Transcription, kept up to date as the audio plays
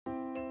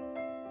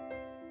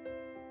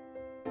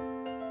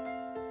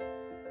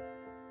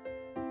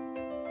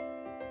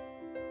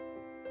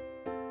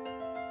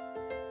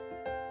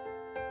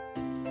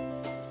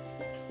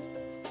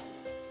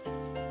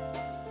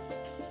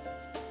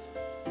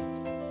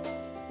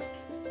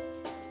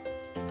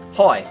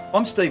Hi,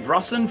 I'm Steve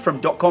Russin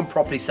from Dotcom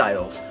Property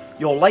Sales,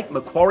 your Lake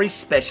Macquarie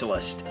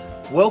specialist.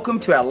 Welcome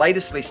to our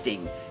latest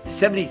listing,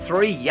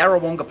 73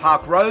 Yarrawonga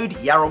Park Road,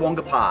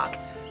 Yarrawonga Park.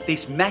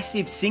 This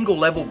massive single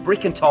level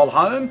brick and tile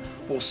home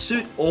will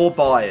suit all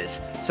buyers,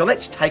 so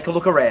let's take a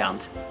look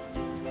around.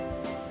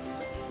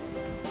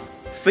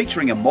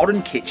 Featuring a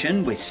modern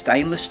kitchen with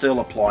stainless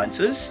steel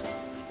appliances,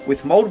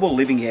 with multiple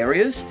living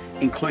areas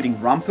including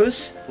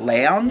rumpus,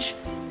 lounge,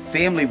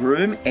 family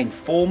room and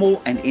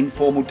formal and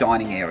informal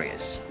dining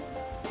areas.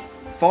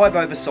 5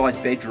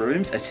 oversized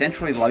bedrooms are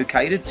centrally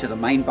located to the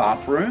main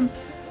bathroom,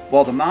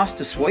 while the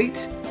master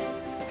suite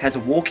has a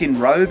walk-in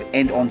robe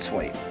and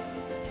ensuite.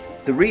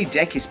 The rear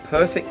deck is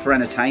perfect for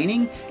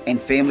entertaining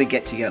and family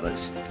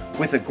get-togethers,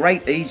 with a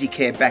great easy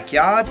care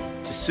backyard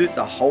to suit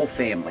the whole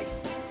family.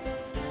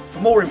 For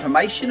more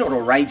information or to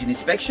arrange an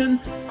inspection,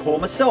 call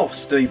myself,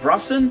 Steve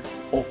Russin,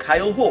 or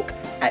Cale Hook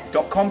at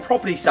Dotcom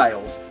Property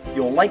Sales,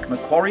 your Lake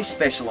Macquarie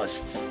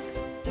specialists.